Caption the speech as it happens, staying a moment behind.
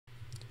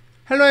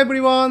Hello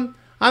everyone,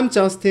 I'm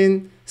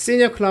Justin,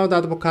 Senior Cloud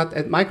Advocate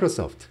at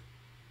Microsoft.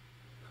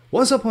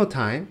 Once upon a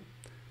time,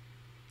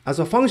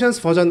 Azure Functions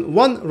version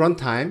 1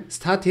 runtime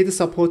started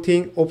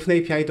supporting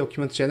OpenAPI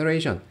document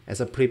generation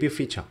as a preview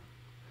feature.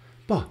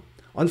 But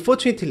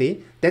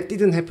unfortunately, that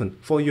didn't happen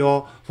for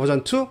your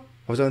version 2,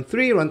 version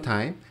 3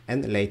 runtime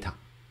and later.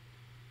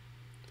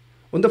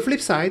 On the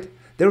flip side,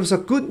 there was a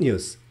good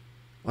news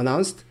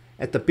announced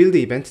at the build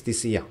event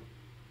this year.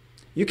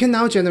 You can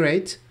now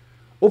generate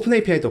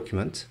OpenAPI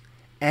document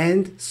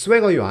and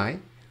Swagger UI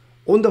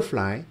on the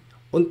fly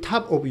on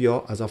top of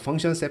your Azure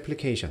Functions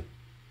application.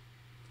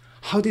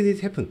 How did it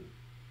happen?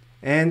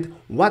 And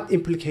what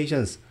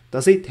implications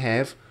does it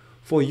have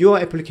for your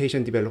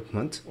application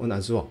development on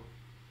Azure?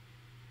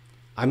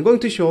 I'm going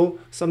to show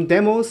some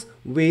demos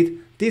with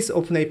this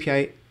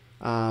OpenAPI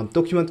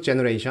document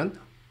generation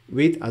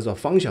with Azure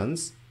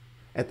Functions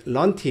at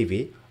Learn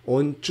TV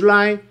on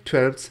July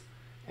 12th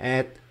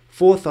at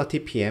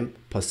 4:30 p.m.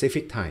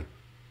 Pacific time.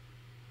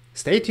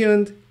 Stay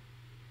tuned.